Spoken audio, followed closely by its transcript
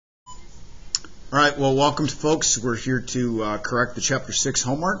All right, well, welcome folks. We're here to correct the Chapter 6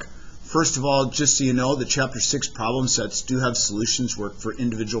 homework. First of all, just so you know, the Chapter 6 problem sets do have solutions work for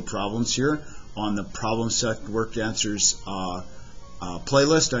individual problems here on the Problem Set Worked Answers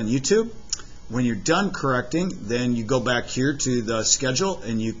playlist on YouTube. When you're done correcting, then you go back here to the schedule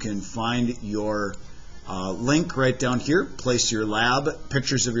and you can find your link right down here. Place your lab,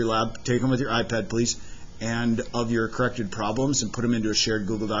 pictures of your lab, take them with your iPad please, and of your corrected problems and put them into a shared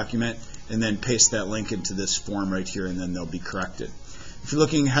Google document, and then paste that link into this form right here, and then they'll be corrected. If you're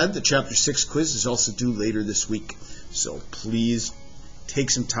looking ahead, the Chapter 6 quiz is also due later this week, so please take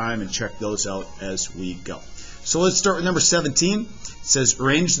some time and check those out as we go. So let's start with number 17. It says,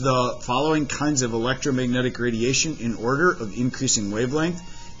 arrange the following kinds of electromagnetic radiation in order of increasing wavelength: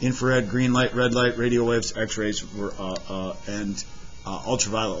 infrared, green light, red light, radio waves, X-rays, and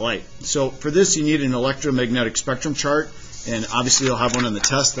ultraviolet light. So for this, you need an electromagnetic spectrum chart, and obviously you'll have one on the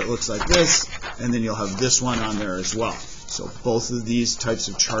test that looks like this, and then you'll have this one on there as well. So both of these types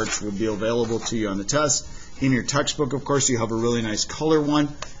of charts will be available to you on the test. In your textbook, of course, you have a really nice color one,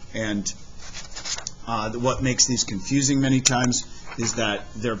 and what makes these confusing many times is that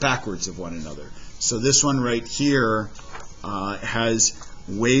they're backwards of one another. So this one right here has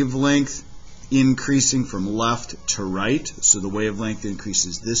wavelength increasing from left to right, so the wavelength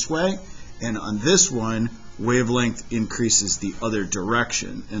increases this way, and on this one, wavelength increases the other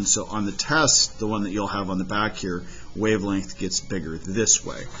direction. And so on the test, the one that you'll have on the back here, wavelength gets bigger this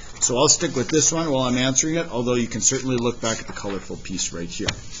way. So I'll stick with this one while I'm answering it, although you can certainly look back at the colorful piece right here.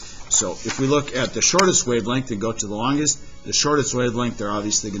 So if we look at the shortest wavelength and go to the longest, the shortest wavelength, they're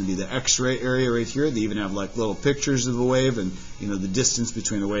obviously going to be the X-ray area right here. They even have like little pictures of the wave, and the distance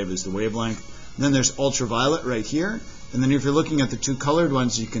between the wave is the wavelength. And then there's ultraviolet right here. And then if you're looking at the two colored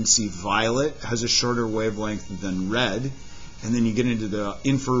ones, you can see violet has a shorter wavelength than red. And then you get into the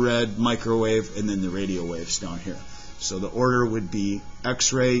infrared, microwave, and then the radio waves down here. So the order would be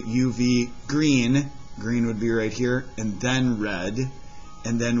X-ray, UV, green. Green would be right here, and then red.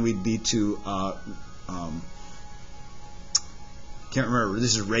 And then we'd be to, can't remember,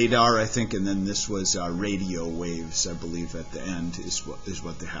 this is radar, I think, and then this was radio waves, I believe, at the end is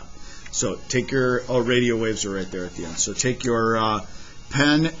what they have. So take your, radio waves are right there at the end. So take your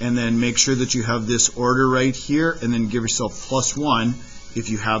pen and then make sure that you have this order right here, and then give yourself +1 if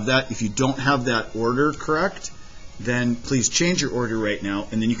you have that. If you don't have that order correct, then please change your order right now,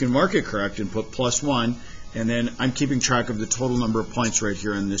 and then you can mark it correct and put +1, and then I'm keeping track of the total number of points right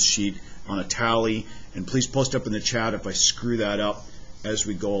here on this sheet on a tally, and please post up in the chat if I screw that up as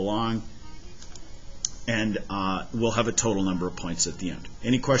we go along. And we'll have a total number of points at the end.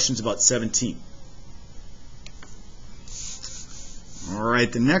 Any questions about 17? All right,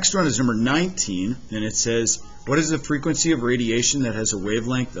 the next one is number 19, and it says, what is the frequency of radiation that has a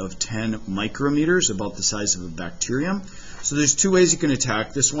wavelength of 10 micrometers, about the size of a bacterium? So there's two ways you can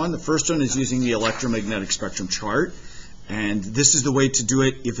attack this one. The first one is using the electromagnetic spectrum chart, and this is the way to do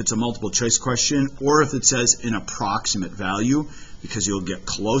it if it's a multiple choice question, or if it says an approximate value, because you'll get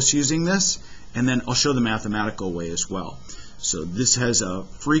close using this. And then I'll show the mathematical way as well. So this has a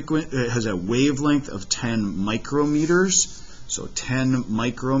wavelength of 10 micrometers. So 10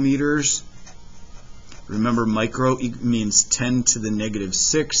 micrometers. Remember, micro means 10 to the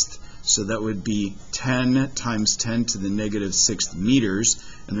 -6th. So that would be 10 times 10 to the -6th meters.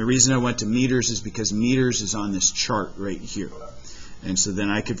 And the reason I went to meters is because meters is on this chart right here. And so then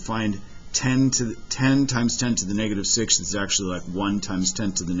I could find 10 times 10 to the -6th is actually like 1 times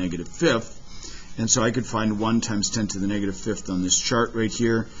 10 to the -5th. And so I could find 1 times 10 to the -5th on this chart right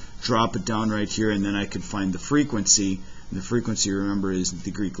here, drop it down right here, and then I could find the frequency. And the frequency, remember, is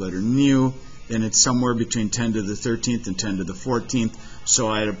the Greek letter nu, and it's somewhere between 10 to the 13th and 10 to the 14th. So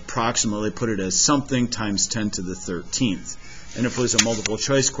I'd approximately put it as something times 10 to the 13th. And if it was a multiple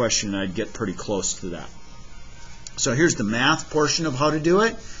choice question, I'd get pretty close to that. So here's the math portion of how to do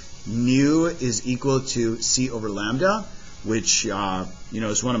it. Nu is equal to C over lambda, which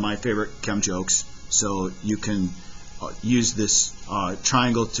is one of my favorite chem jokes. So you can use this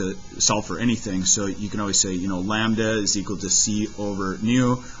triangle to solve for anything. So you can always say, lambda is equal to C over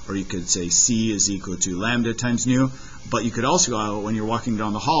nu, or you could say C is equal to lambda times nu. But you could also, when you're walking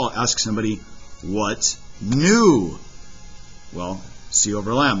down the hall, ask somebody, what's new? Well, C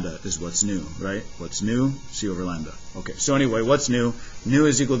over lambda is what's new, right? What's new? C over lambda. Okay, so anyway, what's new? Nu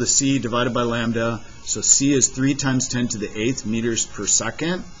is equal to C divided by lambda. So C is 3 times 10 to the 8th meters per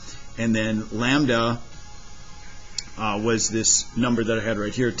second. And then lambda was this number that I had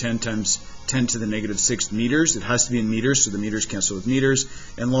right here, 10 times 10 to the -6 meters. It has to be in meters, so the meters cancel with meters.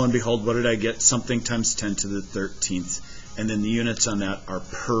 And lo and behold, what did I get? Something times 10 to the 13th. And then the units on that are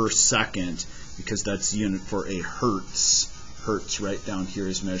per second, because that's the unit for a hertz. Hertz right down here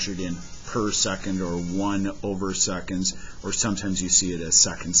is measured in per second or 1 over seconds, or sometimes you see it as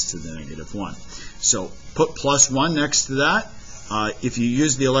seconds to the negative 1. So put +1 next to that. If you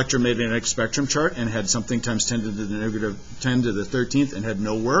use the electromagnetic spectrum chart and had something times 10 to the negative 10 to the 13th and had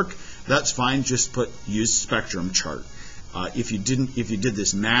no work, that's fine. Just put use spectrum chart. If you did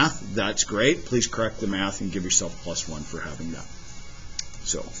this math, that's great. Please correct the math and give yourself +1 for having that.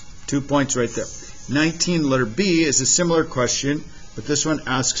 So 2 points right there. 19, letter B, is a similar question, but this one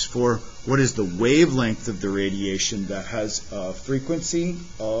asks for what is the wavelength of the radiation that has a frequency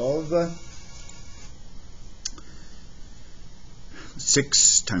of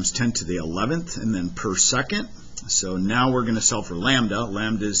 6 times 10 to the 11th, and then per second. So now we're going to solve for lambda.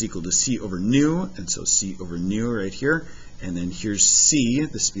 Lambda is equal to c over nu, and so c over nu right here. And then here's c,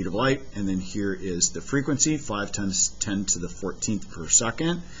 the speed of light, and then here is the frequency, 5 times 10 to the 14th per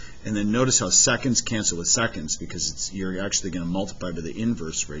second. And then notice how seconds cancel with seconds, because you're actually going to multiply by the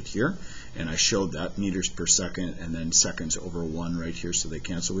inverse right here. And I showed that, meters per second, and then seconds over 1 right here, so they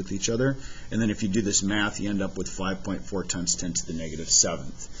cancel with each other. And then if you do this math, you end up with 5.4 times 10 to the negative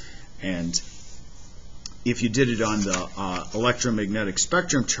 7th. And if you did it on the electromagnetic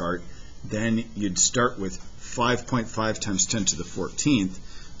spectrum chart, then you'd start with 5.5 times 10 to the 14th.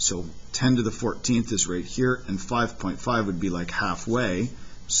 So 10 to the 14th is right here, and 5.5 would be like halfway.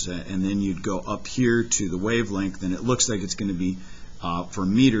 So, and then you'd go up here to the wavelength, and it looks like it's going to be for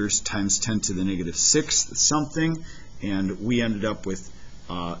meters times 10 to the negative 6th something, and we ended up with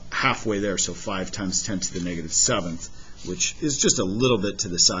halfway there, so 5 times 10 to the negative 7th, which is just a little bit to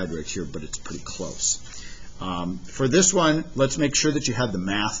the side right here, but it's pretty close. For this one, let's make sure that you have the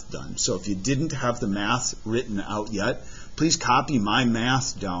math done. So if you didn't have the math written out yet, please copy my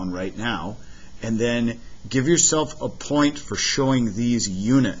math down right now, and then give yourself a point for showing these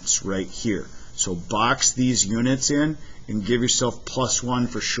units right here. So box these units in and give yourself +1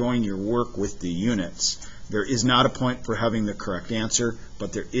 for showing your work with the units. There is not a point for having the correct answer,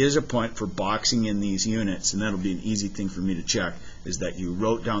 but there is a point for boxing in these units, and that'll be an easy thing for me to check, is that you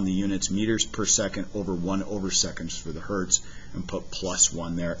wrote down the units meters per second over 1 over seconds for the hertz and put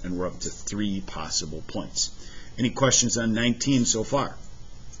 +1 there, and we're up to 3 possible points. Any questions on 19 so far?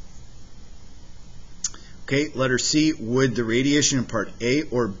 Okay, letter C, would the radiation in part A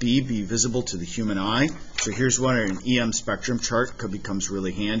or B be visible to the human eye? So here's one in an EM spectrum chart, becomes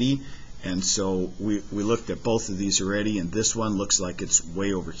really handy. And so we looked at both of these already, and this one looks like it's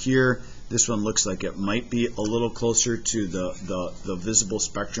way over here. This one looks like it might be a little closer to the visible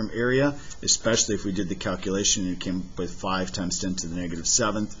spectrum area, especially if we did the calculation and it came up with 5 times 10 to the negative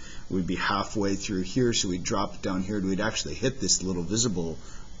 7th. We'd be halfway through here, so we'd drop it down here, and we'd actually hit this little visible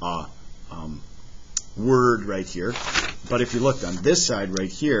word right here. But if you looked on this side right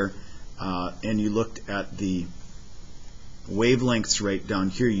here, and you looked at the wavelengths right down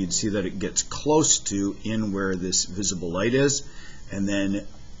here, you'd see that it gets close to in where this visible light is. And then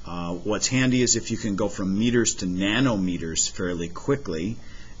what's handy is if you can go from meters to nanometers fairly quickly,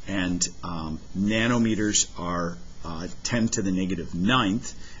 and nanometers are 10 to the negative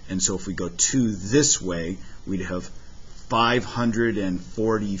 9th, and so if we go 2 this way, we'd have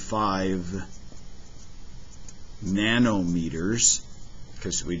 545 nanometers,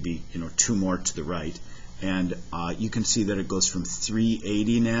 because we'd be 2 more to the right. And you can see that it goes from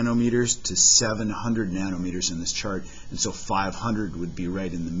 380 nanometers to 700 nanometers in this chart, and so 500 would be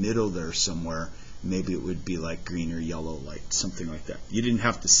right in the middle there somewhere. Maybe it would be like green or yellow light, something like that. You didn't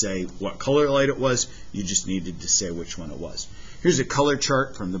have to say what color light it was, you just needed to say which one it was. Here's a color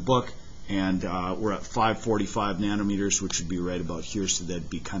chart from the book, and we're at 545 nanometers, which would be right about here, so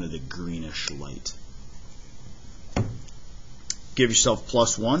that'd be kind of the greenish light. Give yourself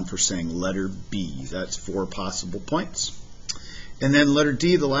 +1 for saying letter B. That's 4 possible points. And then letter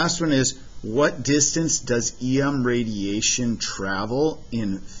D, the last one is, what distance does EM radiation travel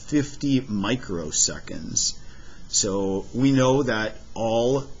in 50 microseconds? So we know that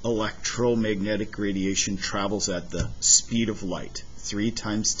all electromagnetic radiation travels at the speed of light, 3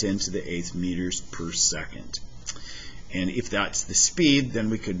 times 10 to the 8th meters per second. And if that's the speed, then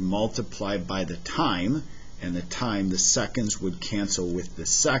we could multiply by the time, and the seconds would cancel with the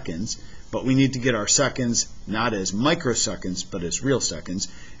seconds, but we need to get our seconds not as microseconds, but as real seconds,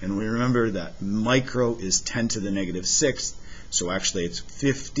 and we remember that micro is 10 to the negative 6th, so actually it's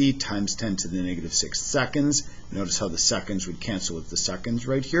 50 times 10 to the negative 6 seconds. Notice how the seconds would cancel with the seconds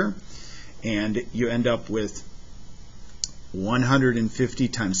right here, and you end up with 150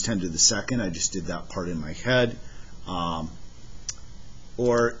 times 10 to the second. I just did that part in my head.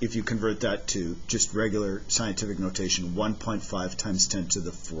 or if you convert that to just regular scientific notation, 1.5 times 10 to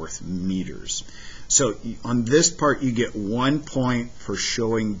the 4th meters. So on this part, you get 1 point for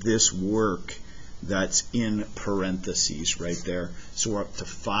showing this work that's in parentheses right there. So we're up to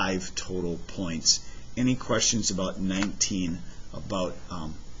 5 total points. Any questions about 19 about,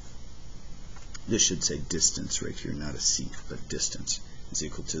 this should say distance right here, not a c, but distance is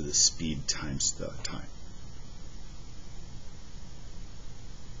equal to the speed times the time.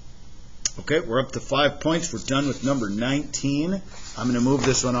 Okay, we're up to 5 points. We're done with number 19. I'm going to move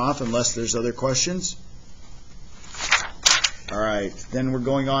this one off unless there's other questions. All right, then we're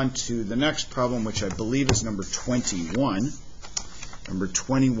going on to the next problem, which I believe is number 21. Number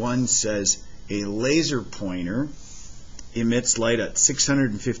 21 says a laser pointer emits light at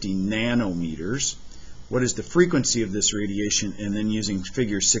 650 nanometers. What is the frequency of this radiation? And then using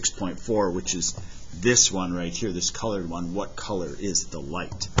figure 6.4, which is this one right here, this colored one, what color is the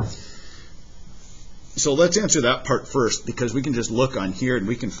light? So let's answer that part first, because we can just look on here and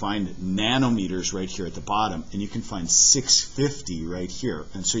we can find nanometers right here at the bottom, and you can find 650 right here.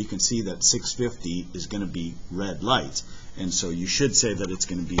 And so you can see that 650 is going to be red light. And so you should say that it's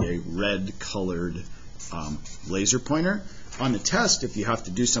going to be a red colored laser pointer. On the test, if you have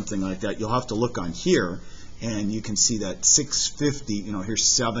to do something like that, you'll have to look on here, and you can see that 650, here's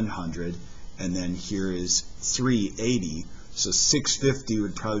 700, and then here is 380. So 650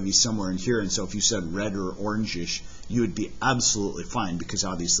 would probably be somewhere in here, and so if you said red or orangish, you would be absolutely fine, because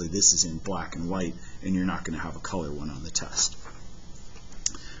obviously this is in black and white, and you're not going to have a color one on the test.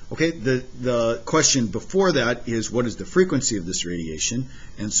 Okay, the question before that is, what is the frequency of this radiation?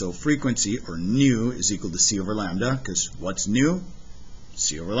 And so frequency, or nu, is equal to c over lambda, because what's nu?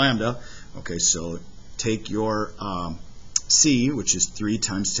 C over lambda. Okay, so take your c, which is 3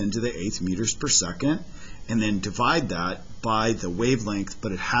 times 10 to the 8th meters per second, and then divide that by the wavelength,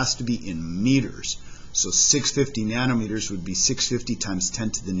 but it has to be in meters. So 650 nanometers would be 650 times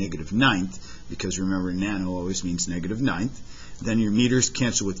 10 to the negative 9th, because remember, nano always means negative 9th. Then your meters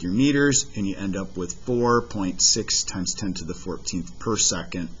cancel with your meters, and you end up with 4.6 times 10 to the 14th per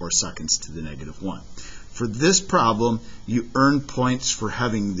second, or seconds to the negative 1. For this problem, you earn points for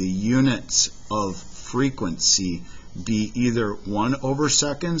having the units of frequency be either 1 over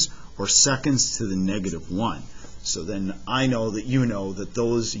seconds or seconds to the negative 1. So then I know that you know that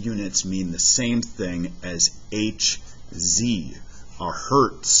those units mean the same thing as Hz. A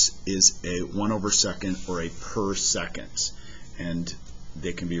hertz is a 1 over second or a per second. And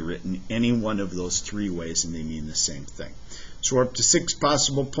they can be written any one of those 3 ways, and they mean the same thing. So we're up to 6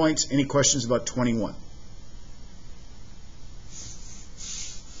 possible points. Any questions about 21?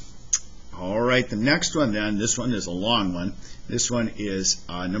 All right, the next one then, this one is a long one. This one is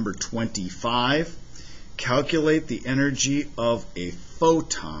number 25. Calculate the energy of a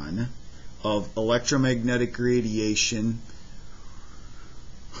photon of electromagnetic radiation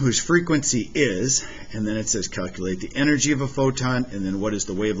whose frequency is, and then it says calculate the energy of a photon, and then what is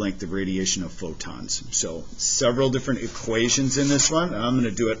the wavelength of radiation of photons. So several different equations in this one, and I'm going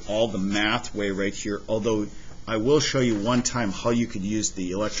to do it all the math way right here, although I will show you one time how you could use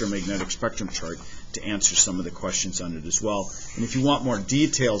the electromagnetic spectrum chart to answer some of the questions on it as well. And if you want more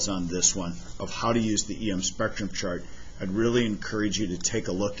details on this one of how to use the EM spectrum chart, I'd really encourage you to take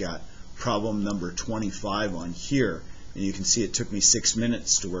a look at problem number 25 on here. And you can see it took me 6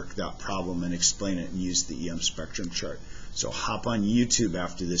 minutes to work that problem and explain it and use the EM spectrum chart. So hop on YouTube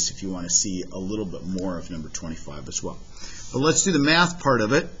after this if you want to see a little bit more of number 25 as well. But let's do the math part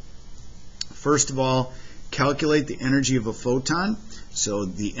of it. First of all, calculate the energy of a photon. So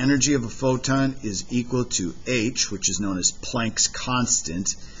the energy of a photon is equal to h, which is known as Planck's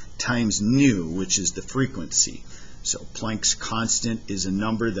constant, times nu, which is the frequency. So Planck's constant is a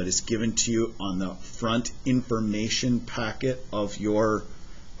number that is given to you on the front information packet of your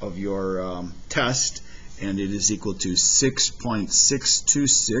test, and it is equal to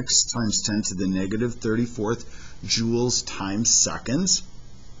 6.626 times 10 to the negative 34th joules times seconds.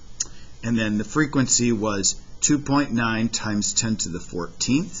 And then the frequency was 2.9 times 10 to the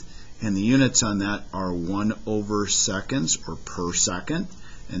 14th, and the units on that are 1 over seconds, or per second.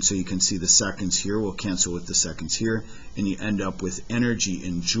 And so you can see the seconds here will cancel with the seconds here, and you end up with energy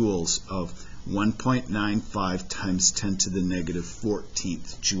in joules of 1.95 times 10 to the negative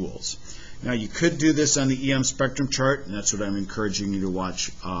 14th joules. Now you could do this on the EM spectrum chart, and that's what I'm encouraging you to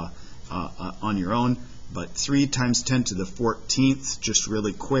watch on your own. But 3 times 10 to the 14th, just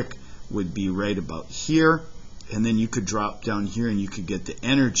really quick, would be right about here. And then you could drop down here and you could get the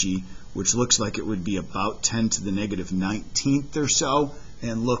energy, which looks like it would be about 10 to the negative 19th or so.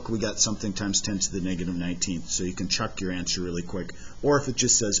 and look, we got something times 10 to the negative 19th, so you can chuck your answer really quick. Or if it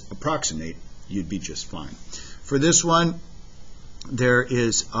just says approximate, you'd be just fine. For this one, there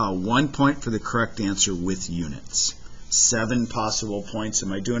is 1 point for the correct answer with units. 7 possible points.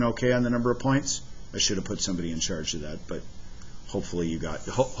 Am I doing okay on the number of points? I should have put somebody in charge of that, but hopefully you got.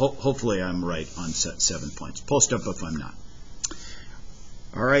 Hopefully I'm right on set 7 points. Post up if I'm not.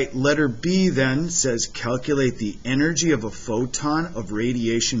 All right, letter B then says calculate the energy of a photon of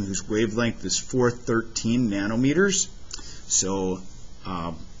radiation whose wavelength is 413 nanometers. So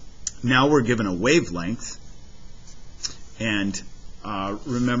now we're given a wavelength, and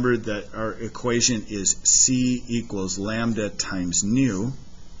remember that our equation is C equals lambda times nu.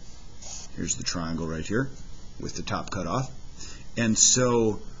 Here's the triangle right here with the top cut off. And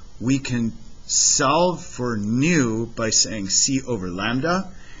so we can solve for nu by saying C over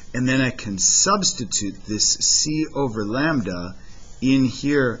lambda, and then I can substitute this C over lambda in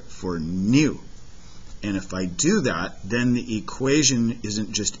here for nu. And if I do that, then the equation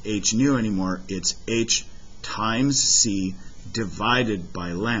isn't just h nu anymore, it's h times C divided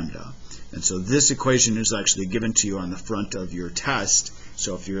by lambda. And so this equation is actually given to you on the front of your test.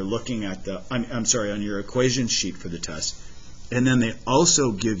 So if you're looking at the, I'm sorry, on your equation sheet for the test. And then they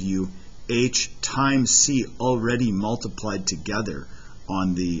also give you h times C already multiplied together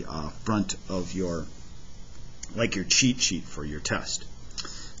on the front of your, like your cheat sheet for your test.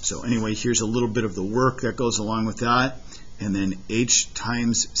 So anyway, here's a little bit of the work that goes along with that. And then h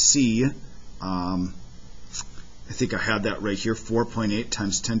times C, I think I had that right here, 4.8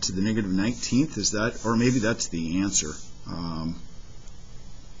 times 10 to the negative 19th. Is that, or maybe that's the answer.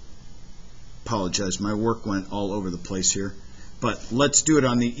 Apologize, my work went all over the place here. But let's do it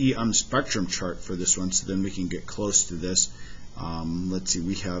on the EM spectrum chart for this one, so then we can get close to this. Let's see,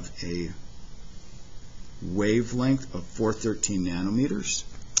 we have a wavelength of 413 nanometers.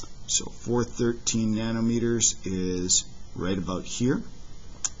 So 413 nanometers is right about here.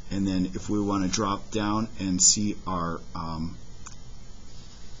 And then if we want to drop down and see our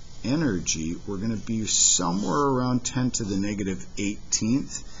energy, we're going to be somewhere around 10 to the negative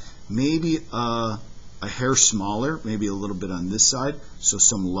 18th. Maybe a hair smaller, maybe a little bit on this side. So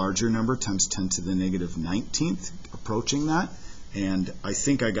some larger number times 10 to the negative 19th, approaching that. And I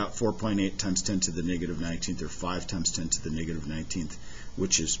think I got 4.8 times 10 to the negative 19th, or 5 times 10 to the negative 19th,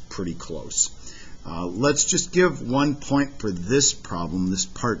 which is pretty close. Let's just give 1 point for this problem, this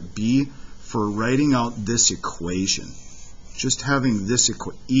part B, for writing out this equation. Just having this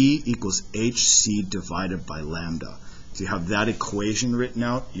E equals HC divided by lambda. If you have that equation written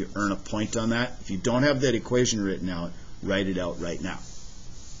out, you earn a point on that. If you don't have that equation written out, write it out right now.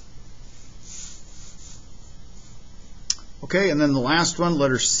 Okay, and then the last one,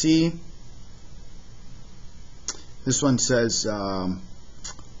 letter C. This one says,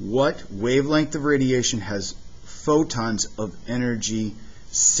 what wavelength of radiation has photons of energy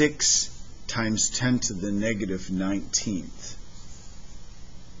 6 times 10 to the negative 19th?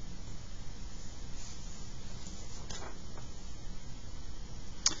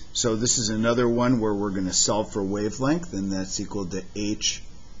 So this is another one where we're going to solve for wavelength, and that's equal to h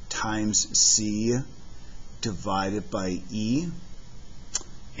times C divided by E.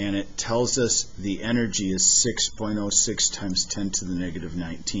 And it tells us the energy is 6.06 times 10 to the negative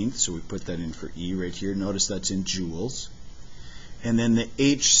 19th. So we put that in for E right here. Notice that's in joules. And then the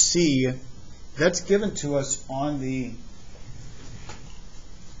HC, that's given to us on the,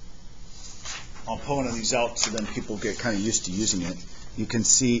 I'll pull one of these out so then people get kind of used to using it. You can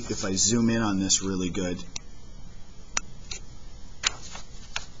see if I zoom in on this really good.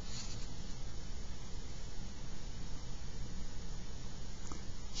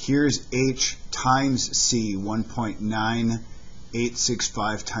 Here's H times C,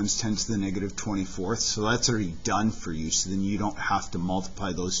 1.9865 times 10 to the negative 24th. So that's already done for you, so then you don't have to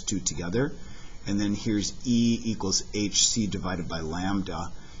multiply those two together. And then here's E equals HC divided by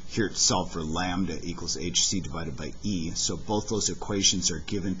lambda. Here it's solved for lambda equals HC divided by E. So both those equations are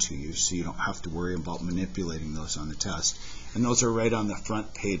given to you, so you don't have to worry about manipulating those on the test. And those are right on the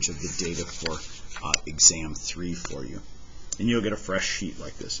front page of the data for exam 3 for you. And you'll get a fresh sheet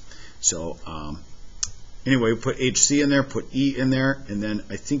like this. So anyway, we put HC in there, put E in there, and then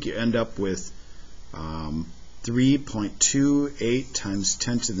I think you end up with 3.28 times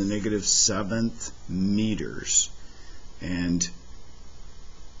 10 to the negative 7th meters. And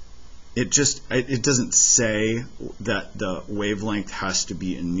it doesn't say that the wavelength has to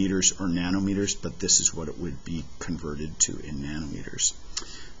be in meters or nanometers, but this is what it would be converted to in nanometers.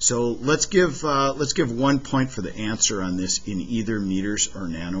 So let's give 1 point for the answer on this in either meters or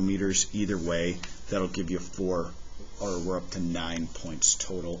nanometers. Either way, that'll give you 4 we're up to 9 points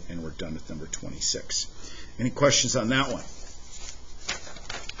total, and we're done with number 26. Any questions on that one?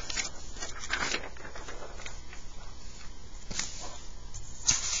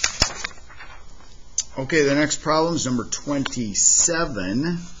 Okay, the next problem is number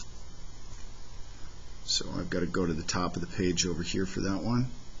 27. So I've got to go to the top of the page over here for that one.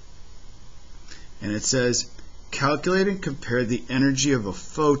 And it says, calculate and compare the energy of a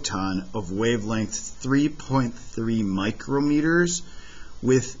photon of wavelength 3.3 micrometers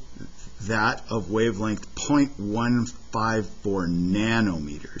with that of wavelength 0.154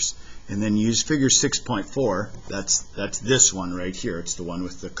 nanometers. And then use figure 6.4, that's this one right here. It's the one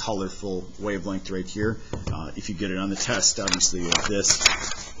with the colorful wavelength right here. If you get it on the test, obviously you have this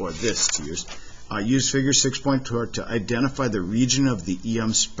or this to use. Use figure 6.4 to identify the region of the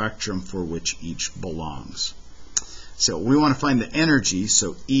EM spectrum for which each belongs. So we want to find the energy,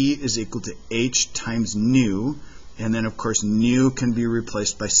 so E is equal to H times nu, and then of course nu can be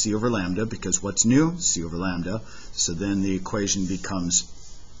replaced by C over lambda, because what's nu? C over lambda. So then the equation becomes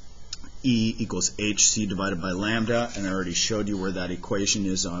E equals HC divided by lambda, and I already showed you where that equation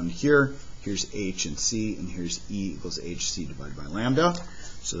is on here. Here's H and C, and here's E equals HC divided by lambda.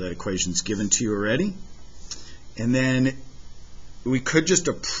 So that equation's given to you already. And then we could just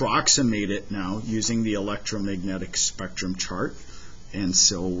approximate it now using the electromagnetic spectrum chart. And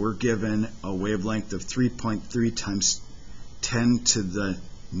so we're given a wavelength of 3.3 times 10 to the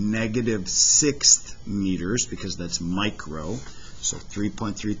negative 6th meters, because that's micro. So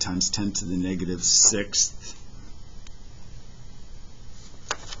 3.3 times 10 to the negative 6th.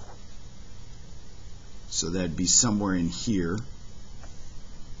 So that'd be somewhere in here.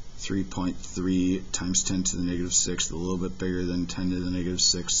 3.3 times 10 to the negative 6th, a little bit bigger than 10 to the negative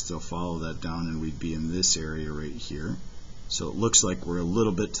 6th. So follow that down, and we'd be in this area right here. So it looks like we're a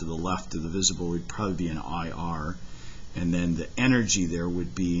little bit to the left of the visible. We'd probably be in IR. And then the energy there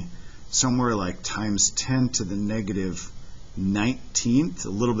would be somewhere like times 10 to the negative 19th, a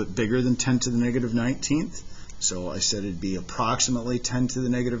little bit bigger than 10 to the negative 19th. So I said it'd be approximately 10 to the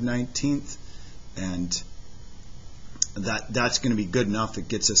negative 19th, and that's going to be good enough. It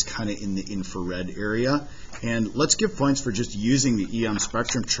gets us kind of in the infrared area. And let's give points for just using the EM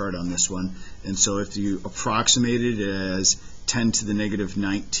spectrum chart on this one. And so if you approximate it as 10 to the negative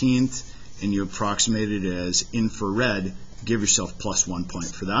 19th and you approximate it as infrared, give yourself plus 1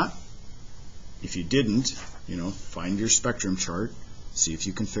 point for that. If you didn't, find your spectrum chart, see if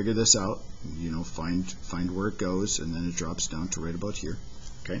you can figure this out, find where it goes, and then it drops down to right about here.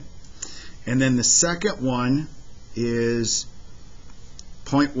 Okay. And then the second one is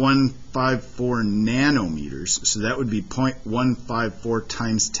 0.154 nanometers. So that would be 0.154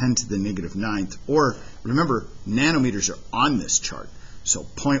 times 10 to the negative 9th. Or remember, nanometers are on this chart. So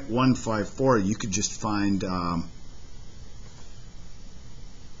 0.154, you could just find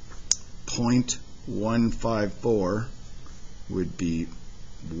 0.154 would be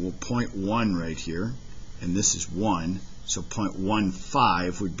 0.1 right here, and this is 1. So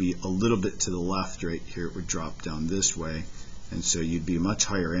 0.15 would be a little bit to the left right here. It would drop down this way, and so you'd be much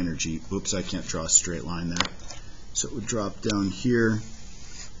higher energy. Oops, I can't draw a straight line there. So it would drop down here.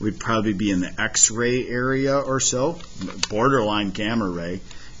 We'd probably be in the X-ray area or so, borderline gamma ray,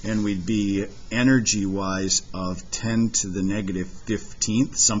 and we'd be energy-wise of 10 to the negative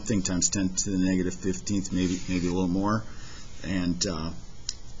 15th, something times 10 to the negative 15th, maybe a little more. And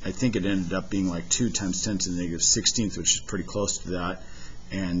I think it ended up being like 2 times 10 to the negative 16th, which is pretty close to that.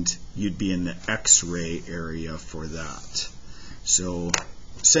 And you'd be in the X-ray area for that. So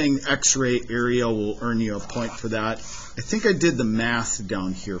saying X-ray area will earn you a point for that. I think I did the math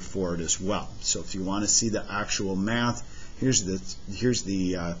down here for it as well. So if you want to see the actual math, here's the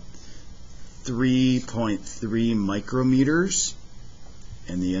 3.3 micrometers,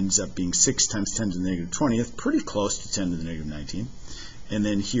 and the ends up being 6 times 10 to the negative 20th, pretty close to 10 to the negative 19th. And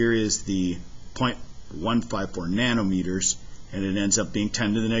then here is the 0.154 nanometers, and it ends up being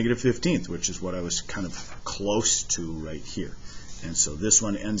 10 to the negative 15th, which is what I was kind of close to right here. And so this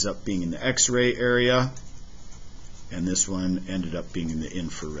one ends up being in the X-ray area, and this one ended up being in the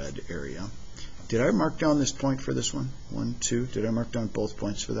infrared area. Did I mark down this point for this one? 1, 2. Did I mark down both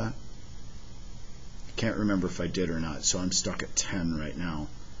points for that? I can't remember if I did or not, so I'm stuck at 10 right now.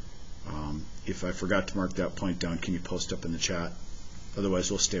 If I forgot to mark that point down, can you post up in the chat?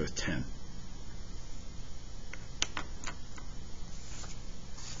 Otherwise, we'll stay with 10.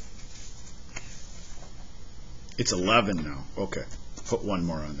 It's 11 now. Okay, put one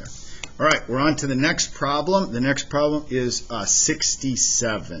more on there. All right, we're on to the next problem. The next problem is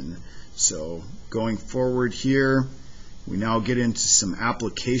 67. So going forward here, we now get into some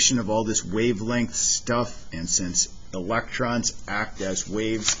application of all this wavelength stuff. And since electrons act as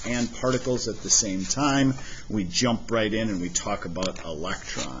waves and particles at the same time, we jump right in and we talk about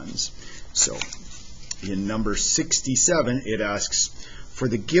electrons. So in number 67, it asks, for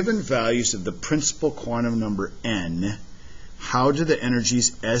the given values of the principal quantum number n, how do the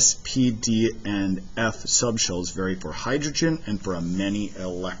energies S, P, D, and F subshells vary for hydrogen and for a many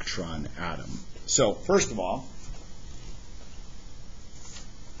electron atom? So first of all,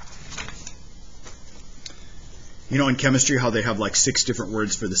 you know in chemistry how they have like 6 different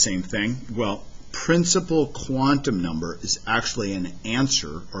words for the same thing? Well, principal quantum number is actually an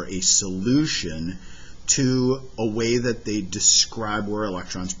answer or a solution to a way that they describe where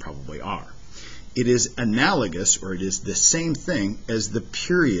electrons probably are. It is analogous, or it is the same thing as the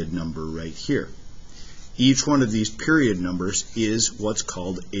period number right here. Each one of these period numbers is what's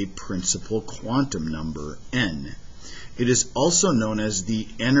called a principal quantum number, n. It is also known as the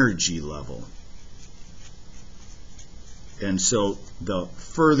energy level. And so the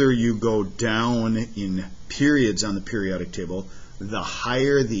further you go down in periods on the periodic table, the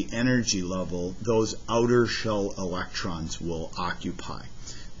higher the energy level those outer shell electrons will occupy.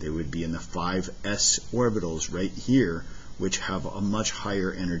 They would be in the 5s orbitals right here, which have a much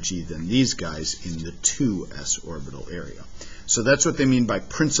higher energy than these guys in the 2s orbital area. So that's what they mean by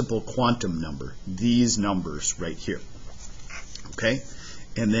principal quantum number, these numbers right here. Okay?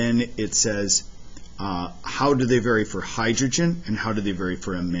 And then it says, how do they vary for hydrogen and how do they vary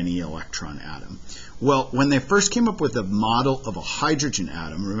for a many electron atom? Well, when they first came up with a model of a hydrogen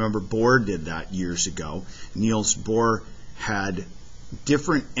atom, remember Bohr did that years ago. Niels Bohr had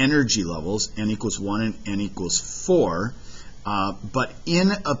different energy levels, n equals 1 and n equals 4, but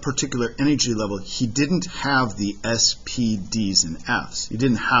in a particular energy level, he didn't have the S, P, Ds, and Fs. He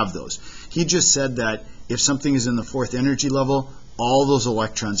didn't have those. He just said that if something is in the 4th energy level, all those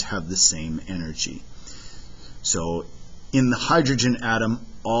electrons have the same energy. So in the hydrogen atom,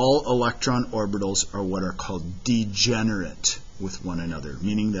 all electron orbitals are what are called degenerate with one another,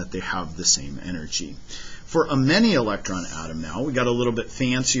 meaning that they have the same energy. For a many electron atom now, we got a little bit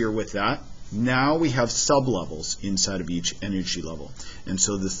fancier with that. Now we have sublevels inside of each energy level. And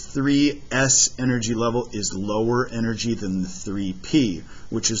so the 3s energy level is lower energy than the 3p,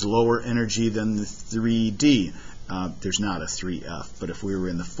 which is lower energy than the 3d. There's not a 3f, but if we were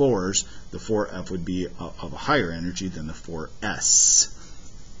in the 4s, the 4f would be of a higher energy than the 4s.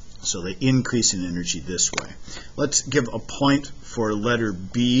 So they increase in energy this way. Let's give a point for letter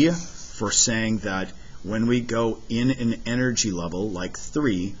B for saying that when we go in an energy level like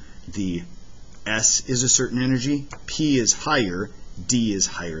 3, the S is a certain energy, P is higher, D is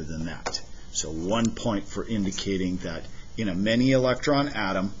higher than that. So 1 point for indicating that in a many electron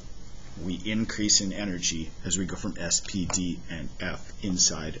atom, we increase in energy as we go from S, P, D, and F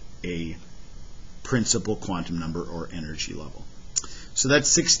inside a principal quantum number or energy level. So that's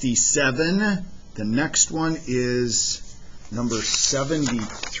 67. The next one is number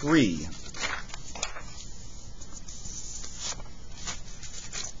 73.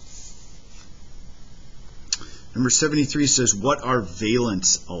 Number 73 says, what are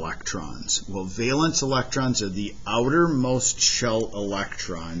valence electrons? Well, valence electrons are the outermost shell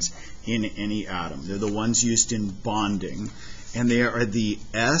electrons in any atom. They're the ones used in bonding, and they are the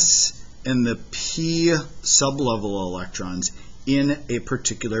S and the P sublevel electrons in a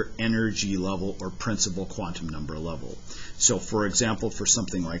particular energy level or principal quantum number level. So for example, for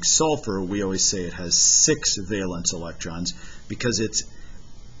something like sulfur, we always say it has 6 valence electrons because its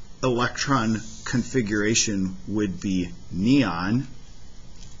electron configuration would be neon,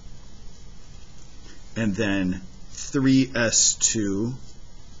 and then 3s2,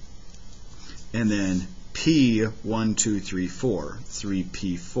 and then P 1, 2, 3, 4,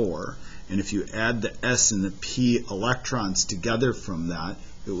 3p4. And if you add the S and the P electrons together from that,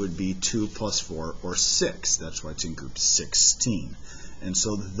 it would be 2 plus 4, or 6. That's why it's in group 16. And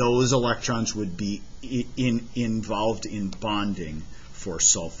so those electrons would be involved in bonding for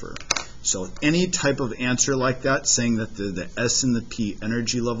sulfur. So any type of answer like that, saying that the S and the P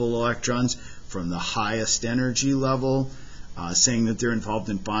energy level electrons from the highest energy level, saying that they're involved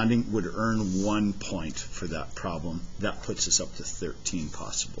in bonding, would earn 1 point for that problem. That puts us up to 13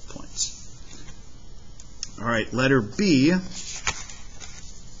 possible points. All right, letter B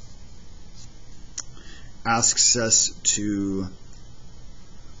asks us to,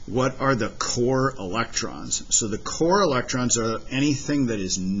 what are the core electrons? So the core electrons are anything that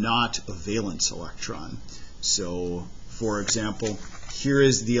is not a valence electron. So for example, here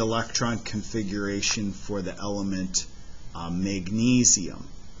is the electron configuration for the element magnesium.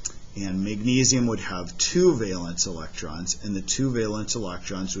 And magnesium would have 2 valence electrons, and the 2 valence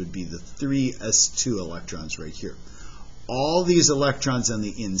electrons would be the 3s2 electrons right here. all these electrons on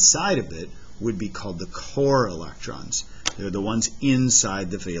the inside of it would be called the core electrons. They're the ones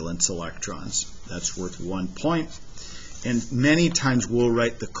inside the valence electrons. That's worth 1 point. And many times we'll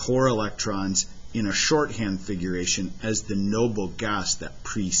write the core electrons in a shorthand figuration as the noble gas that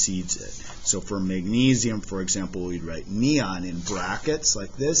precedes it. So for magnesium, for example, we'd write neon in brackets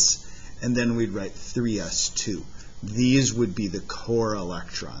like this, and then we'd write 3s2. These would be the core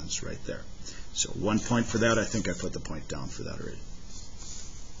electrons right there. So 1 point for that. I think I put the point down for that already.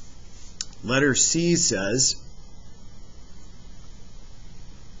 Letter C says,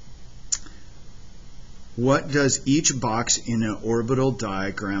 what does each box in an orbital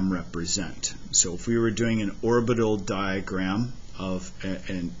diagram represent? So if we were doing an orbital diagram of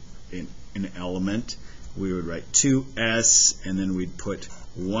an element, we would write 2s, and then we'd put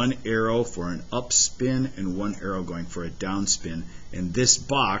 1 arrow for an up spin and 1 arrow going for a down spin. And this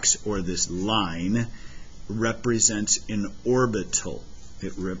box, or this line, represents an orbital.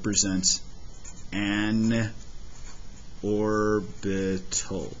 It represents an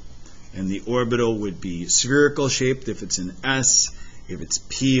orbital. And the orbital would be spherical shaped if it's an S. If it's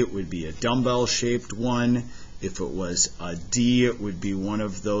P, it would be a dumbbell shaped one. If it was a D, it would be one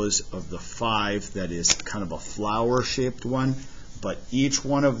of those of the 5 that is kind of a flower shaped one. But each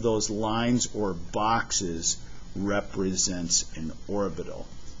one of those lines or boxes represents an orbital.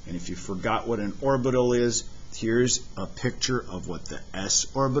 And if you forgot what an orbital is, here's a picture of what the S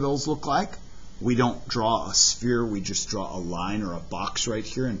orbitals look like. We don't draw a sphere, we just draw a line or a box right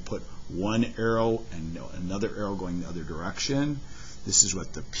here and put 1 arrow and another arrow going the other direction. This is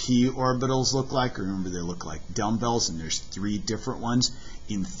what the P orbitals look like. Remember, they look like dumbbells, and there's 3 different ones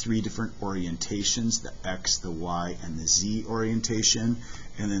in 3 different orientations, the X, the Y, and the Z orientation.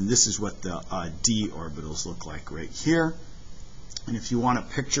 And then this is what the D orbitals look like right here. And if you want a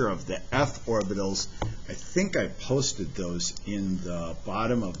picture of the F orbitals, I think I posted those in the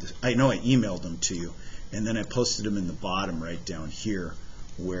bottom of the, I know I emailed them to you, and then I posted them in the bottom right down here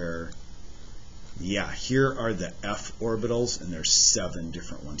where, yeah, here are the F orbitals, and there's 7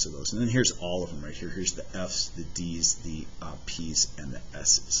 different ones of those. And then here's all of them right here. Here's the F's, the D's, the P's, and the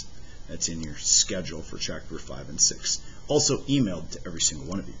S's. That's in your schedule for chapter 5 and 6. Also emailed to every single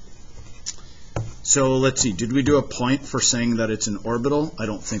one of you. So let's see, did we do a point for saying that it's an orbital? I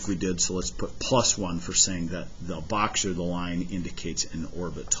don't think we did, so let's put +1 for saying that the box or the line indicates an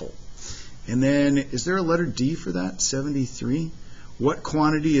orbital. And then, is there a letter D for that? 73? What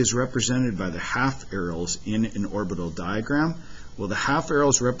quantity is represented by the half arrows in an orbital diagram? Well, the half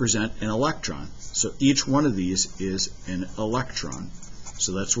arrows represent an electron. So each one of these is an electron.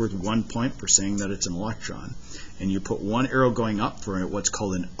 So that's worth 1 point for saying that it's an electron. And you put 1 arrow going up for what's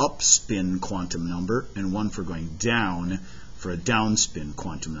called an upspin quantum number, and 1 for going down for a downspin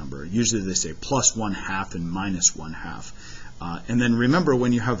quantum number. Usually they say +1/2 and -1/2. And then remember,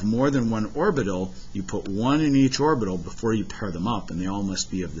 when you have more than 1 orbital, you put 1 in each orbital before you pair them up, and they all must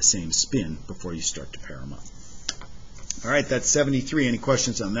be of the same spin before you start to pair them up. All right, that's 73. Any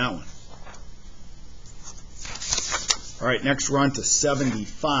questions on that one? All right, next we're on to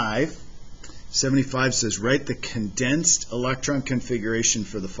 75. 75 says, write the condensed electron configuration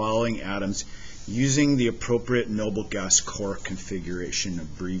for the following atoms using the appropriate noble gas core configuration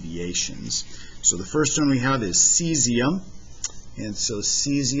abbreviations. So the first one we have is cesium. And so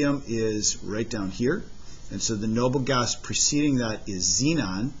cesium is right down here. And so the noble gas preceding that is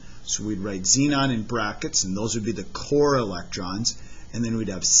xenon. So we'd write xenon in brackets, and those would be the core electrons. And then we'd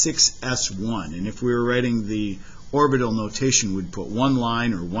have 6s1. And if we were writing the orbital notation, we'd put 1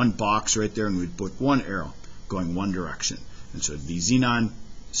 line or 1 box right there, and we'd put 1 arrow going 1 direction. And so it'd be xenon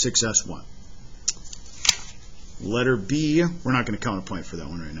 6s1. Letter B, we're not going to count a point for that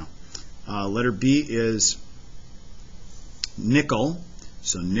one right now. Letter B is nickel.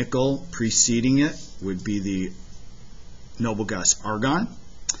 So nickel preceding it would be the noble gas argon.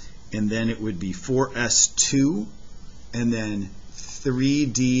 And then it would be 4s2, and then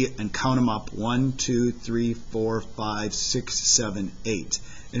 3d, and count them up, 1, 2, 3, 4, 5, 6, 7, 8.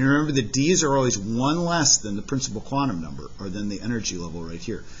 And remember, the d's are always 1 less than the principal quantum number, or than the energy level right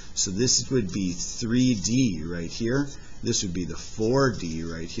here. So this would be 3d right here. This would be the 4d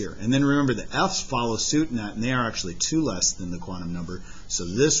right here. And then remember, the f's follow suit in that, and they are actually 2 less than the quantum number. So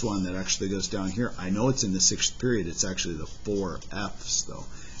this one that actually goes down here, I know it's in the 6th period, it's actually the 4 f's though.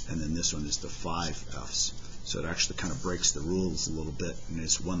 And then this one is the 5 f's. So it actually kind of breaks the rules a little bit, and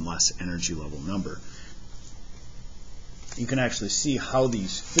it's 1 less energy level number. You can actually see how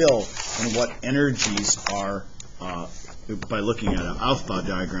these fill and what energies are by looking at an alphabet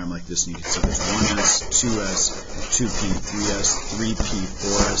diagram like this, and you can see there's 1S, 2S, 2P, 3S, 3P,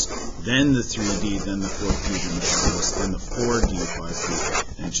 4S, then the 3D, then the 4P, then the 5S, then the 4D,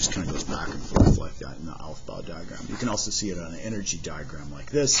 5P, and it just kind of goes back and forth like that in the alphabet diagram. You can also see it on an energy diagram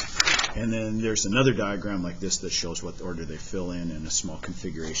like this, and then there's another diagram like this that shows what order they fill in, and a small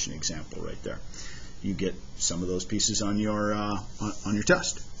configuration example right there. You get some of those pieces on your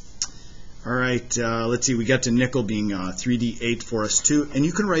test. All right, let's see, we got to nickel being 3D8, 4S2, and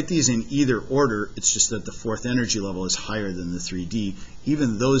you can write these in either order. It's just that the fourth energy level is higher than the 3D,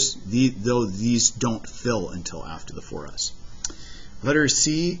 even though these don't fill until after the 4S. Letter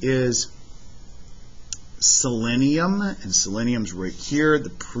C is selenium, and selenium's right here. The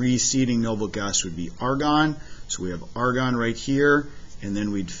preceding noble gas would be argon, so we have argon right here, and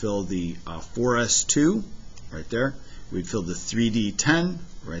then we'd fill the 4S2 right there. We'd fill the 3D10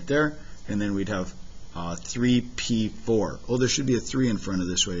 right there. And then we'd have 3P4. Oh, there should be a 3 in front of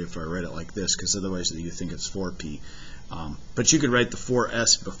this way if I write it like this, because otherwise you think it's 4P. But you could write the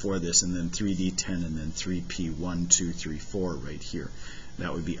 4S before this, and then 3D10, and then 3P1, 2, 3, 4 right here.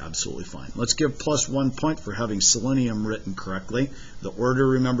 That would be absolutely fine. Let's give plus 1 point for having selenium written correctly. The order,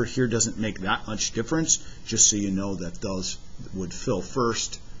 remember, here doesn't make that much difference, just so you know that those would fill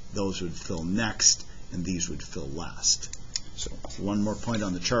first, those would fill next, and these would fill last. So 1 more point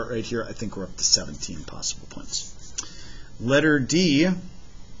on the chart right here. I think we're up to 17 possible points. Letter D,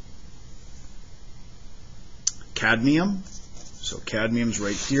 cadmium. So cadmium's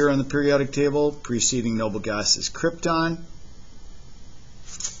right here on the periodic table. Preceding noble gas is krypton.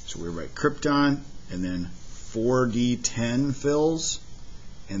 So we write krypton, and then 4D10 fills,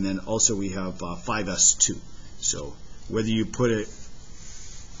 and then also we have 5S2. So whether you put it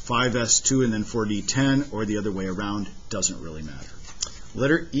 5S2 and then 4D10 or the other way around doesn't really matter.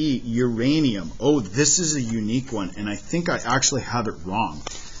 Letter E, uranium. Oh, this is a unique one, and I think I actually have it wrong,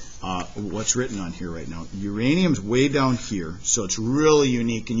 what's written on here right now. Uranium's way down here, so it's really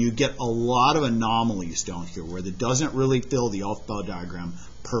unique, and you get a lot of anomalies down here where it doesn't really fill the alphabet diagram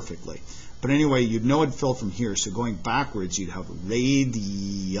perfectly. But anyway, you'd know it'd fill from here, so going backwards, you'd have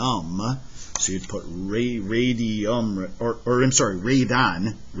radium. So you'd put radium, or I'm sorry,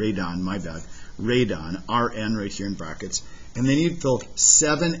 radon, my bad, radon, RN right here in brackets, and then you'd fill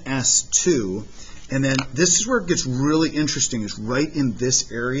 7S2, and then this is where it gets really interesting, is right in this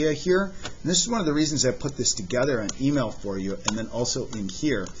area here. And this is one of the reasons I put this together on email for you, and then also in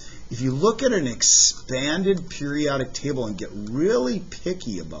here. If you look at an expanded periodic table and get really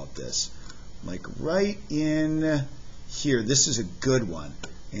picky about this, like right in here, this is a good one.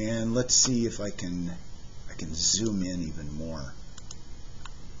 And let's see if I can zoom in even more.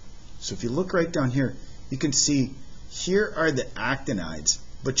 So if you look right down here, you can see here are the actinides,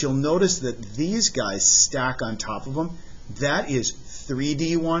 but you'll notice that these guys stack on top of them. That is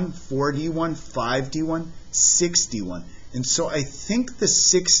 3D1, 4D1, 5D1, 6D1. And so I think the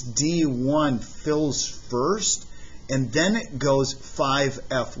 6D1 fills first, and then it goes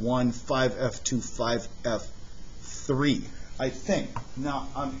 5F1, 5F2, 5F3. I think. Now,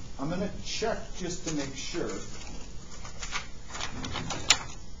 I'm going to check just to make sure.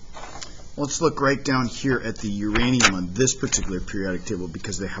 Let's look right down here at the uranium on this particular periodic table,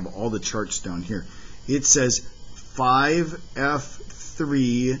 because they have all the charts down here. It says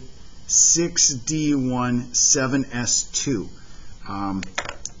 5F3, 6D1, 7S2.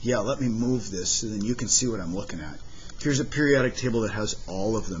 Yeah, let me move this so then you can see what I'm looking at. Here's a periodic table that has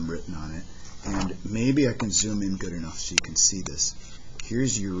all of them written on it. And maybe I can zoom in good enough so you can see this.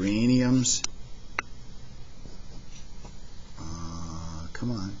 Here's uranium's.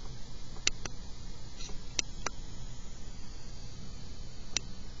 Come on.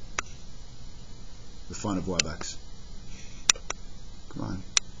 The fun of WebEx. Come on.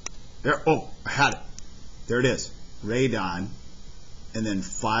 There. Oh, I had it. There it is. Radon. And then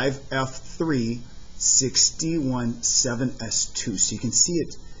 5F3, 6D1, 7S2. So you can see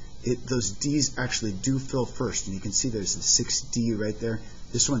it. Those D's actually do fill first, and you can see there's the 6D right there.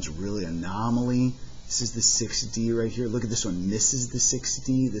 This one's really anomaly. This is the 6D right here. Look at this one, misses the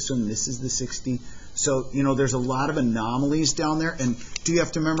 6D. This one misses the 6D. So, you know, there's a lot of anomalies down there, and do you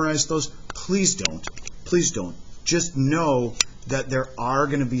have to memorize those? Please don't. Please don't. Just know that there are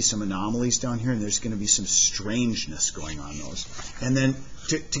going to be some anomalies down here, and there's going to be some strangeness going on those. And then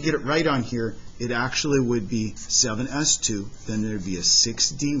to get it right on here, it actually would be 7S2, then there'd be a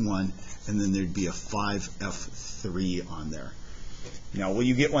 6D1, and then there'd be a 5F3 on there. Now, will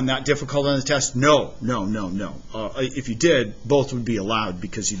you get one that difficult on the test? No, no, no, no. If you did, both would be allowed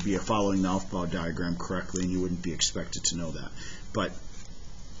because you'd be following the alphabet diagram correctly and you wouldn't be expected to know that. But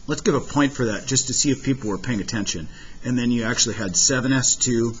Let's give a point for that just to see if people were paying attention. And then you actually had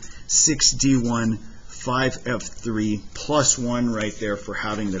 7s2, 6d1, 5f3, plus 1 right there for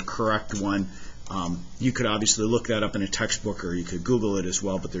having the correct one. You could obviously look that up in a textbook or you could Google it as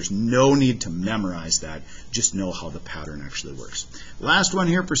well, but there's no need to memorize that. Just know how the pattern actually works. Last one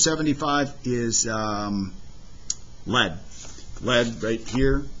here for 75 is lead. Lead right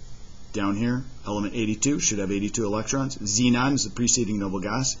here, down here, element 82, should have 82 electrons. Xenon is the preceding noble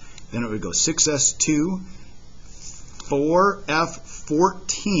gas. Then it would go 6s2,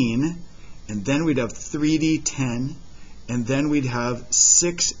 4f14, and then we'd have 3d10, and then we'd have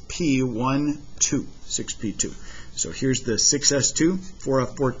 6p12, 6p2. So here's the 6s2,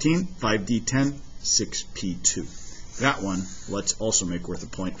 4f14, 5d10, 6p2. That one, let's also make worth a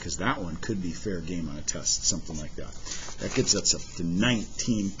point because that one could be fair game on a test, something like that. That gets us up to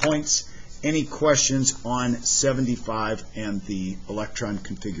 19 points. Any questions on 75 and the electron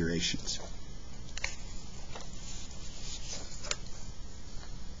configurations?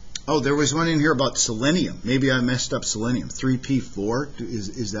 Oh, there was one in here about selenium. Maybe I messed up selenium. 3p4,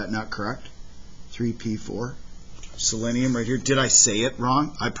 is that not correct? 3p4, selenium right here. Did I say it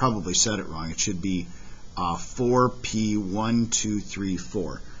wrong? I probably said it wrong. It should be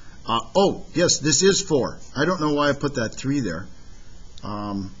 4p1234. Oh, yes, this is 4. I don't know why I put that 3 there.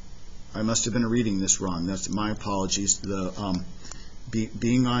 I must have been reading this wrong. That's my apologies. The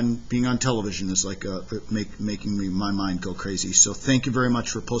being on television is like making my mind go crazy. So thank you very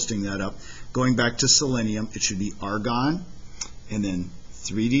much for posting that up. Going back to selenium, it should be argon, and then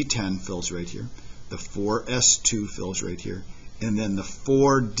 3d10 fills right here. The 4s2 fills right here, and then the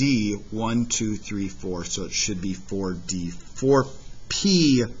 4d1, 2, 3, 4. So it should be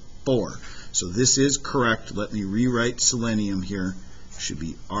 4p4. So this is correct. Let me rewrite selenium here. It should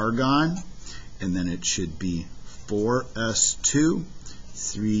be argon, and then it should be 4s2,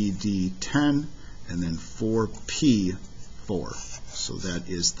 3d10, and then 4p4. So that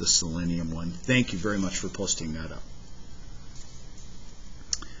is the selenium one. Thank you very much for posting that up.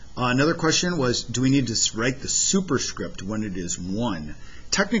 Another question was, do we need to write the superscript when it is 1?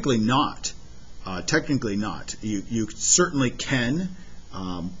 Technically not. Technically not. You certainly can,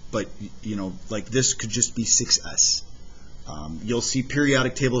 but you know, like this could just be 6s. You'll see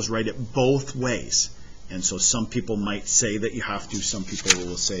periodic tables write it both ways. And so some people might say that you have to, some people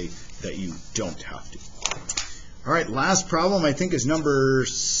will say that you don't have to. All right, last problem I think is number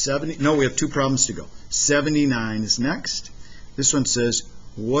 70. No, we have 2 problems to go. 79 is next. This one says,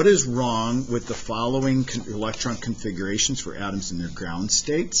 what is wrong with the following electron configurations for atoms in their ground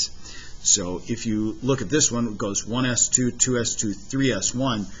states? So if you look at this one, it goes 1s2, 2s2,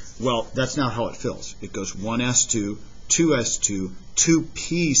 3s1. Well, that's not how it fills. It goes 1s2, 2s2,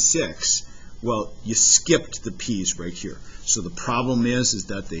 2p6. Well, you skipped the p's right here. So the problem is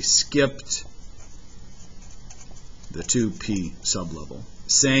that they skipped the 2p sublevel.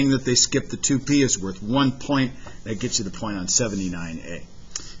 Saying that they skipped the 2p is worth 1 point. That gets you the point on 79A.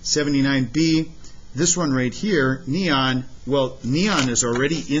 79B, this one right here, neon, well, neon is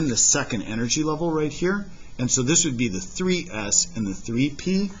already in the second energy level right here. And so this would be the 3s and the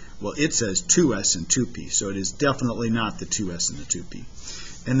 3p. Well, it says 2s and 2p. So it is definitely not the 2s and the 2p.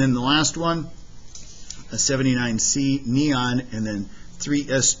 And then the last one, a 79C, neon, and then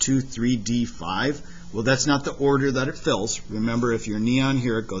 3s2, 3d5. Well, that's not the order that it fills. Remember, if you're neon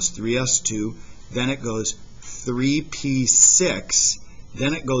here, it goes 3s2, then it goes 3p6,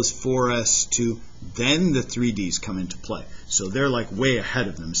 then it goes 4s2, then the 3ds come into play. So they're like way ahead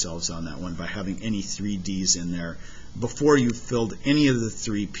of themselves on that one by having any 3ds in there before you filled any of the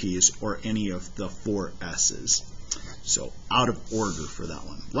 3p's or any of the 4s's. So out of order for that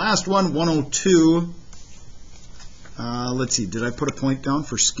one. Last one, 102. Let's see, did I put a point down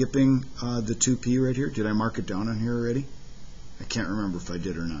for skipping the 2p right here? Did I mark it down on here already? I can't remember if I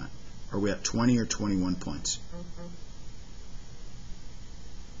did or not. Are we at 20 or 21 points?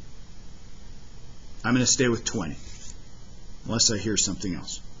 I'm going to stay with 20, unless I hear something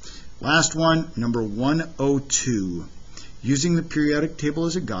else. Last one, number 102. Using the periodic table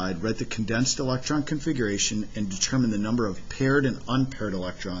as a guide, write the condensed electron configuration and determine the number of paired and unpaired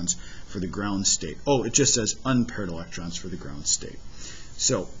electrons for the ground state. Oh, it just says unpaired electrons for the ground state.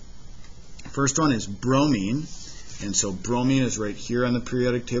 So, first one is bromine. And so bromine is right here on the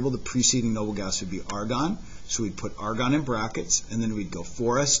periodic table. The preceding noble gas would be argon. So we'd put argon in brackets, and then we'd go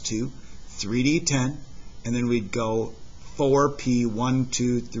 4s2, 3d10, and then we'd go 4p1,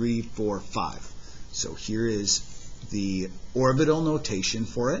 2, 3, 4, 5. So here is the orbital notation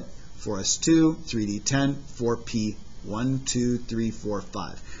for it. 4s2, 3d10, 1, 2, 3, 4,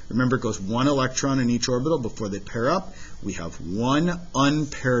 5. Remember, it goes one electron in each orbital before they pair up. We have one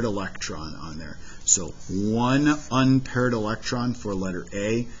unpaired electron on there. So one unpaired electron for letter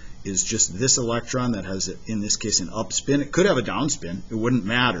A is just this electron that has, in this case, an up spin. It could have a down spin. It wouldn't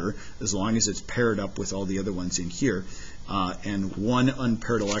matter as long as it's paired up with all the other ones in here. And one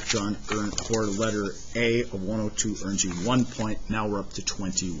unpaired electron for letter A of 102 earns you 1 point. Now we're up to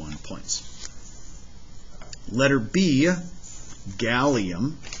 21 points. Letter B,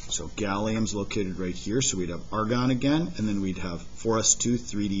 gallium. So gallium's located right here. So we'd have argon again, and then we'd have 4s2,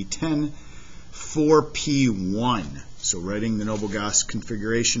 3d10, 4p1. So writing the noble gas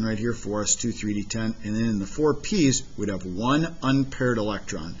configuration right here, 4s2, 3d10, and then in the 4p's, we'd have one unpaired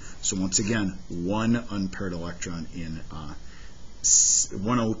electron. So once again, one unpaired electron in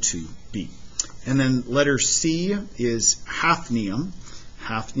 102b. And then letter C is hafnium.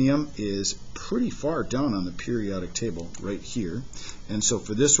 Hafnium is pretty far down on the periodic table right here. And so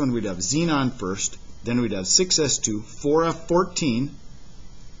for this one, we'd have xenon first, then we'd have 6s2, 4f14,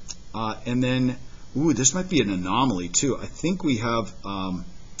 and then, ooh, this might be an anomaly too. I think we have,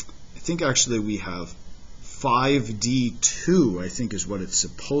 actually we have 5d2, I think is what it's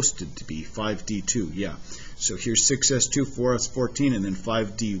supposed to be, 5d2, yeah. So here's 6s2, 4s14, and then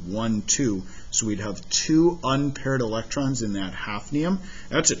 5d1, 2. So we'd have two unpaired electrons in that hafnium.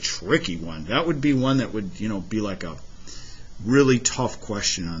 That's a tricky one. That would be one that would, be like a really tough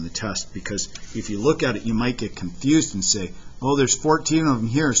question on the test, because if you look at it, you might get confused and say, oh, there's 14 of them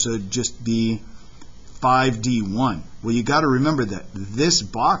here, so it'd just be 5d1. Well, you got to remember that this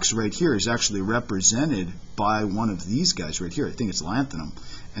box right here is actually represented by one of these guys right here. I think it's lanthanum.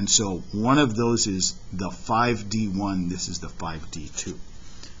 And so one of those is the 5d1. This is the 5d2.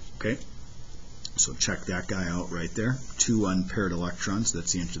 Okay? So check that guy out right there. Two unpaired electrons.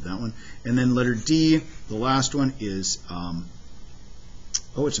 That's the answer to that one. And then letter D, the last one is, oh,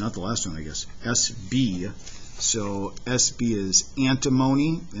 it's not the last one, I guess. SB. So SB is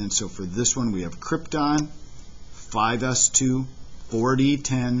antimony, and so for this one we have krypton, 5s2,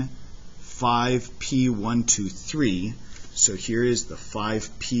 4d10, 5p123. So here is the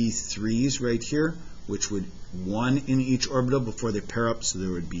 5p3s right here, which would one in each orbital before they pair up, so there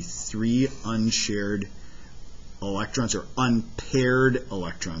would be three unshared electrons, or unpaired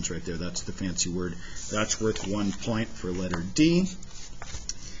electrons right there. That's the fancy word. That's worth 1 point for letter D.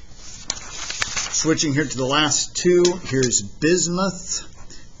 Switching here to the last two, here's bismuth.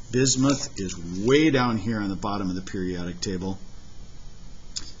 Bismuth is way down here on the bottom of the periodic table.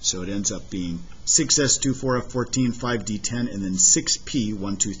 So it ends up being 6s2, 4f14, 5d10, and then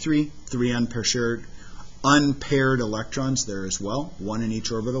 6p123, three unpaired electrons there as well, one in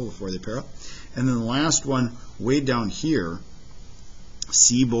each orbital before they pair up. And then the last one, way down here,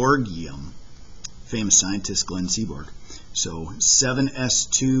 seaborgium, famous scientist Glenn Seaborg. So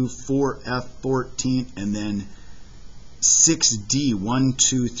 7s2, 4f14, and then 6d1,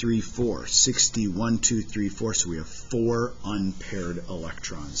 2, 3, 4. 6d1, 2, 3, 4. So we have four unpaired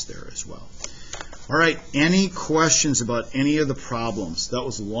electrons there as well. All right, any questions about any of the problems? That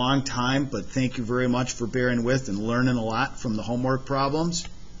was a long time, but thank you very much for bearing with and learning a lot from the homework problems.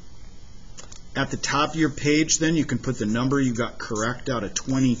 At the top of your page, then, you can put the number you got correct out of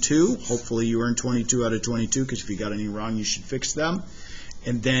 22. Hopefully you earned 22 out of 22, because if you got any wrong, you should fix them.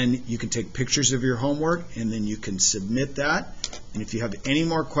 And then you can take pictures of your homework, and then you can submit that. And if you have any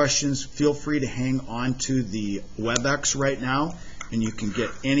more questions, feel free to hang on to the WebEx right now, and you can get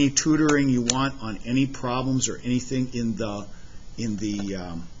any tutoring you want on any problems or anything in the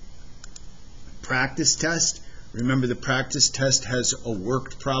practice test. Remember, the practice test has a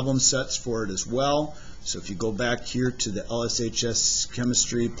worked problem sets for it as well. So if you go back here to the LSHS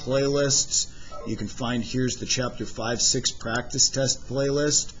chemistry playlists, you can find, here's the chapter 5-6 practice test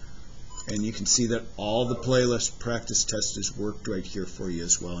playlist, and you can see that all the playlist practice test is worked right here for you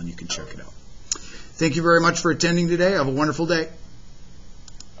as well, and you can check it out. Thank you very much for attending today. Have a wonderful day.